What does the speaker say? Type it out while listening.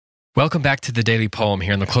Welcome back to the Daily Poem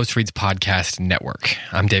here on the Close Reads Podcast Network.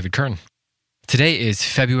 I'm David Kern. Today is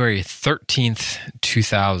February 13th,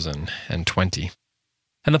 2020.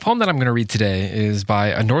 And the poem that I'm going to read today is by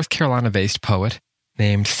a North Carolina-based poet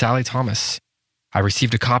named Sally Thomas. I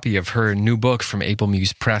received a copy of her new book from Able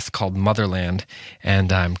Muse Press called Motherland,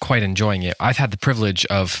 and I'm quite enjoying it. I've had the privilege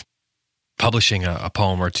of publishing a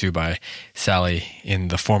poem or two by Sally in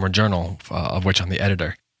the former journal, of which I'm the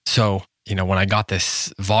editor. So, when I got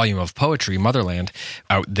this volume of poetry, Motherland,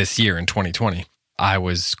 out this year in 2020, I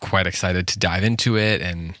was quite excited to dive into it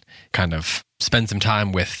and kind of spend some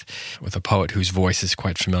time with a poet whose voice is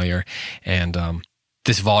quite familiar. And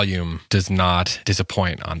this volume does not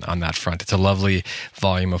disappoint on that front. It's a lovely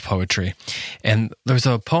volume of poetry. And there's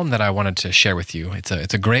a poem that I wanted to share with you. It's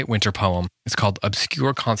a great winter poem. It's called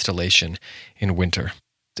Obscure Constellation in Winter.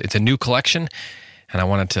 It's a new collection, and I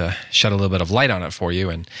wanted to shed a little bit of light on it for you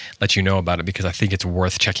and let you know about it because I think it's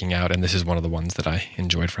worth checking out, and this is one of the ones that I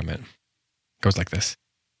enjoyed from it. It goes like this.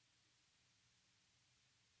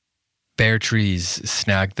 Bare trees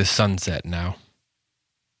snag the sunset now.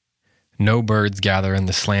 No birds gather in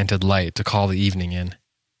the slanted light to call the evening in.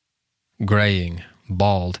 Graying,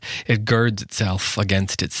 bald, it girds itself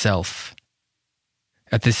against itself.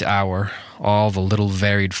 At this hour, all the little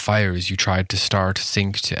varied fires you tried to start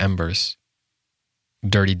sink to embers.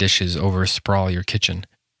 Dirty dishes oversprawl your kitchen.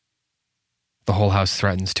 The whole house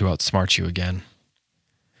threatens to outsmart you again.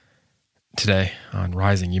 Today, on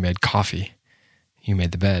rising, you made coffee. You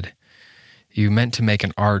made the bed. You meant to make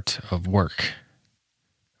an art of work.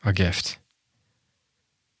 A gift.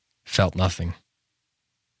 Felt nothing.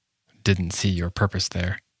 Didn't see your purpose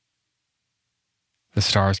there. The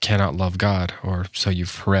stars cannot love God, or so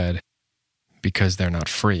you've read, because they're not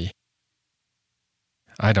free.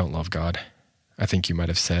 I don't love God, I think you might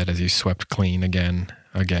have said as you swept clean again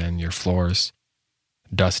your floors.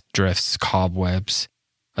 Dust drifts, cobwebs,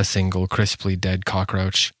 a single crisply dead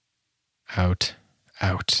cockroach. Out,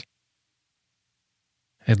 out.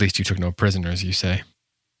 At least you took no prisoners, you say.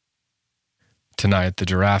 Tonight the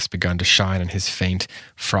giraffe's begun to shine on his faint,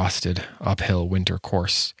 frosted, uphill winter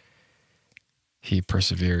course. He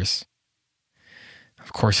perseveres.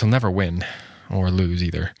 Of course, he'll never win, or lose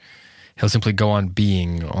either. He'll simply go on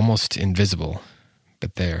being almost invisible,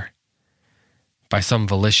 but there. By some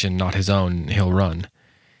volition not his own, he'll run.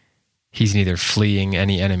 He's neither fleeing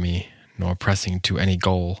any enemy, nor pressing to any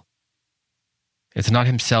goal. It's not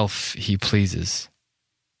himself he pleases.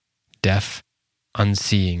 Deaf,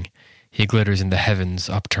 unseeing, he glitters in the heavens'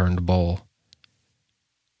 upturned bowl.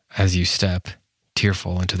 As you step,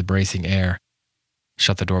 tearful, into the bracing air,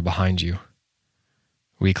 shut the door behind you.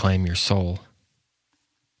 Reclaim your soul.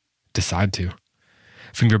 Decide to.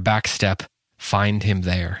 From your back step, find him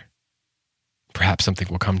there. Perhaps something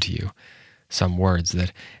will come to you, some words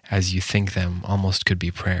that, as you think them, almost could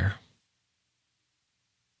be prayer.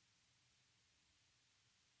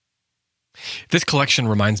 This collection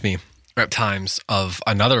reminds me at times of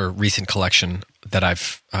another recent collection that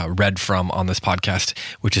I've read from on this podcast,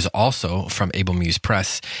 which is also from Able Muse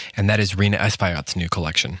Press, and that is Rina Espayot's new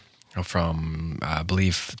collection from, I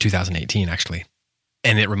believe, 2018, actually.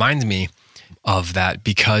 And it reminds me of that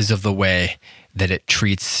because of the way that it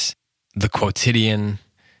treats the quotidian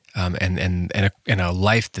and a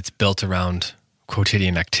life that's built around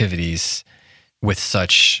quotidian activities with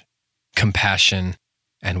such compassion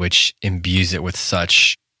and which imbues it with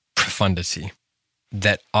such profundity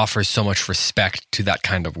that offers so much respect to that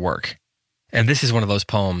kind of work. And this is one of those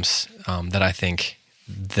poems that I think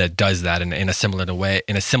that does that in a similar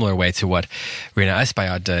way to what Rina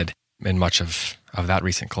Espayot did in much of that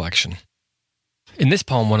recent collection. In this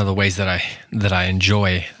poem, one of the ways that I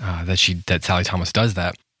enjoy that Sally Thomas does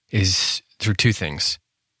that is through two things.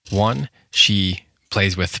 One, she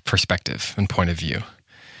plays with perspective and point of view,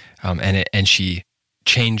 and she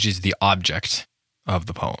changes the object of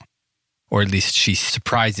the poem, or at least she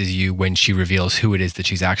surprises you when she reveals who it is that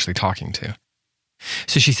she's actually talking to.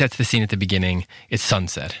 So she sets the scene at the beginning. It's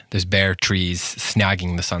sunset. There's bare trees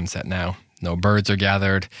snagging the sunset now. No birds are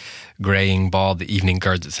gathered. Graying, bald, the evening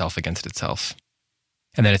girds itself against itself.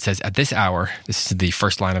 And then it says, at this hour, this is the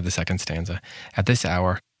first line of the second stanza, at this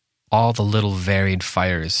hour, all the little varied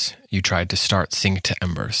fires you tried to start sink to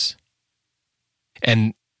embers.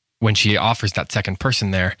 And when she offers that second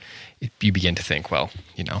person there, you begin to think, well,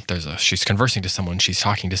 she's conversing to someone, she's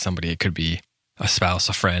talking to somebody. It could be a spouse,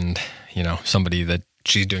 a friend, somebody that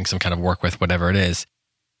she's doing some kind of work with, whatever it is.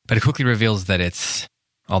 But it quickly reveals that it's,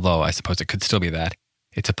 although I suppose it could still be that,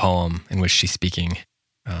 it's a poem in which she's speaking,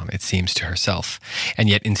 it seems, to herself. And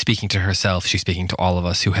yet in speaking to herself, she's speaking to all of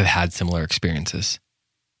us who have had similar experiences.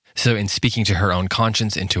 So in speaking to her own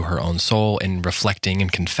conscience, into her own soul, in reflecting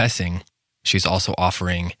and confessing, she's also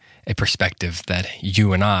offering a perspective that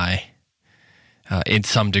you and I, in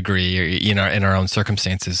some degree, or in our own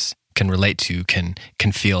circumstances, can relate to, can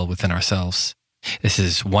feel within ourselves. This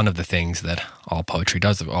is one of the things that all poetry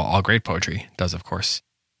does, all great poetry does, of course.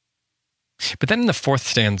 But then in the fourth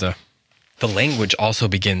stanza, the language also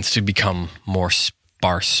begins to become more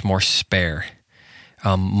sparse, more spare,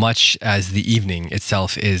 much as the evening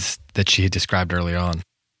itself is that she had described earlier on.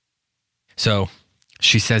 So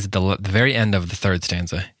she says at the very end of the third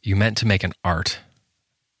stanza, you meant to make an art.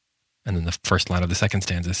 And then the first line of the second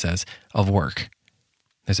stanza says, of work.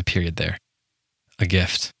 There's a period there. A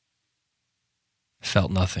gift. Felt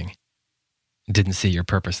nothing. Didn't see your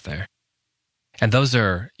purpose there. And those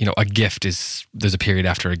are, a gift is, there's a period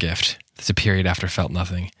after a gift. There's a period after felt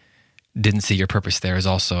nothing. Didn't see your purpose there is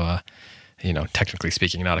also a, technically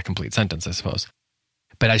speaking, not a complete sentence, I suppose.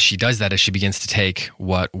 But as she does that, as she begins to take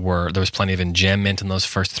there was plenty of enjambment in those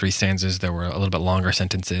first three stanzas. There were a little bit longer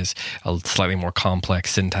sentences, a slightly more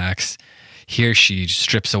complex syntax. Here she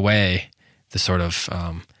strips away the sort of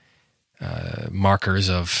markers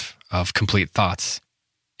of complete thoughts,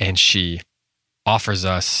 and she offers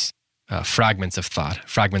us fragments of thought,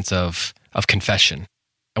 fragments of confession.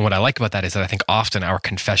 And what I like about that is that I think often our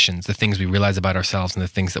confessions, the things we realize about ourselves and the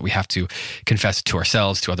things that we have to confess to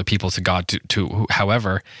ourselves, to other people, to God, to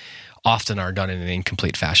however, often are done in an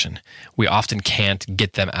incomplete fashion. We often can't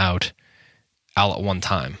get them out all at one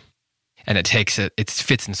time. And it takes it's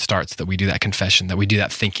fits and starts that we do that confession, that we do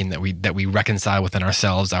that thinking, that we reconcile within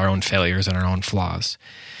ourselves our own failures and our own flaws.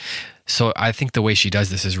 So I think the way she does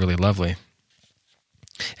this is really lovely.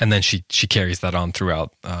 And then she carries that on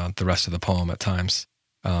throughout the rest of the poem at times.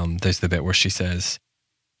 There's the bit where she says,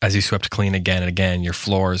 as you swept clean again and again, your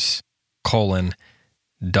floors,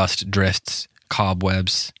 dust drifts,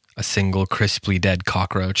 cobwebs, a single crisply dead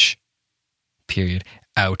cockroach, period,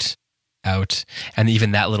 out. And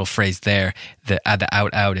even that little phrase there, the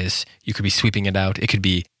out is, you could be sweeping it out. It could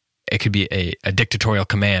be a dictatorial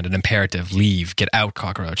command, an imperative, leave, get out,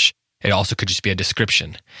 cockroach. It also could just be a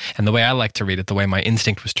description. And the way I like to read it, the way my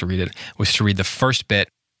instinct was to read it, was to read the first bit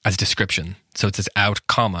as description. So it says out,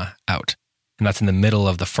 comma, out. And that's in the middle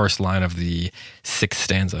of the first line of the sixth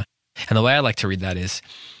stanza. And the way I like to read that is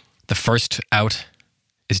the first out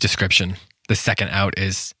is description. The second out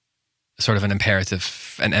is sort of an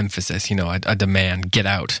imperative, an emphasis, a demand, get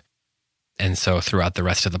out. And so throughout the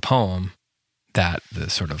rest of the poem, that the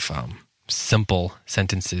sort of simple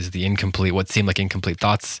sentences, the incomplete, what seem like incomplete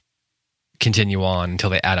thoughts, continue on until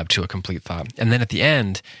they add up to a complete thought. And then at the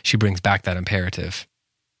end, she brings back that imperative.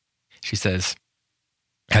 She says,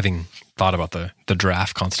 having thought about the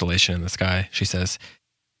draft constellation in the sky, she says,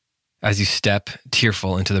 as you step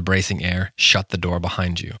tearful into the bracing air, shut the door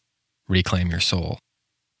behind you, reclaim your soul.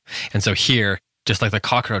 And so here, just like the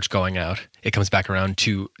cockroach going out, it comes back around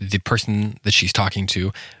to the person that she's talking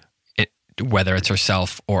to, whether it's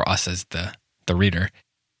herself or us as the reader.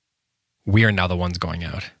 We are now the ones going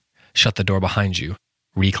out. Shut the door behind you,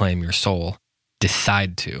 reclaim your soul,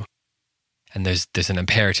 decide to. And there's an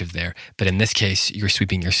imperative there. But in this case, you're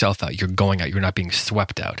sweeping yourself out. You're going out. You're not being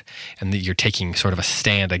swept out. And you're taking sort of a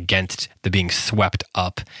stand against the being swept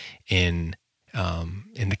up in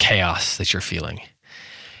the chaos that you're feeling.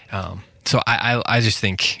 So I just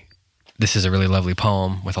think this is a really lovely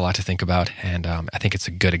poem with a lot to think about. And I think it's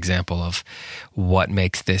a good example of what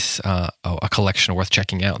makes this a collection worth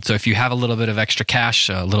checking out. So if you have a little bit of extra cash,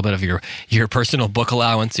 a little bit of your personal book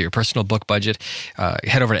allowance, your personal book budget,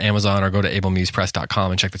 head over to Amazon or go to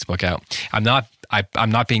ablemusepress.com and check this book out. I'm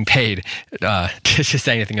not being paid to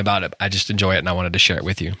say anything about it. I just enjoy it and I wanted to share it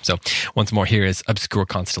with you. So once more, here is Obscure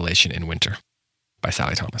Constellation in Winter by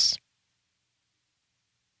Sally Thomas.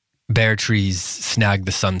 Bare trees snag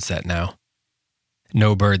the sunset now.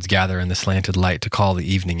 No birds gather in the slanted light to call the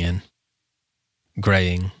evening in.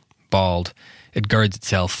 Graying, bald, it girds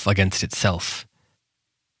itself against itself.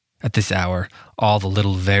 At this hour, all the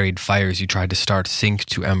little varied fires you tried to start sink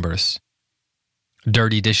to embers.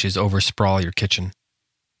 Dirty dishes oversprawl your kitchen.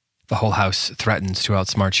 The whole house threatens to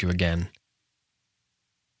outsmart you again.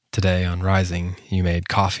 Today, on rising, you made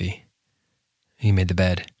coffee. You made the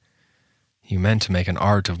bed. You meant to make an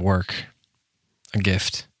art of work, a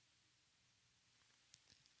gift.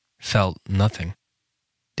 Felt nothing.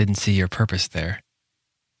 Didn't see your purpose there.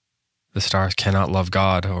 The stars cannot love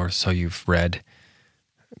God, or so you've read,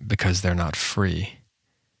 because they're not free.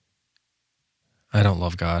 I don't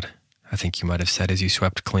love God, I think you might have said as you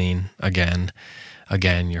swept clean, again,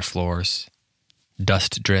 your floors.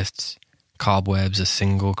 Dust drifts, cobwebs, a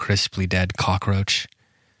single crisply dead cockroach.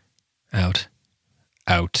 Out.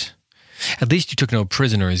 out. At least you took no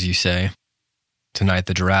prisoners, you say. Tonight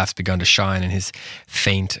the giraffe's begun to shine in his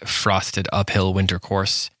faint, frosted uphill winter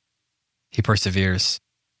course. He perseveres.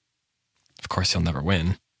 Of course, he'll never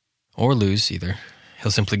win. Or lose, either.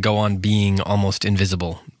 He'll simply go on being almost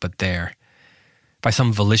invisible, but there. By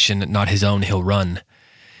some volition not his own, he'll run.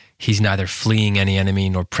 He's neither fleeing any enemy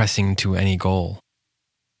nor pressing to any goal.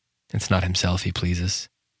 It's not himself he pleases.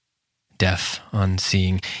 Deaf,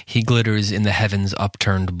 unseeing, he glitters in the heavens'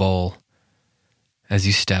 upturned bowl. As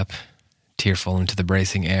you step, tearful, into the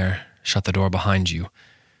bracing air, shut the door behind you.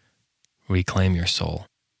 Reclaim your soul.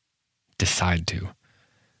 Decide to.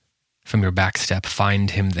 From your back step,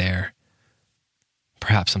 find him there.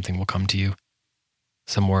 Perhaps something will come to you.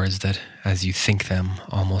 Some words that, as you think them,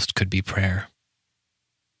 almost could be prayer.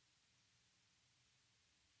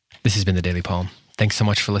 This has been the Daily Poem. Thanks so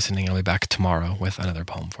much for listening. I'll be back tomorrow with another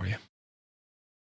poem for you.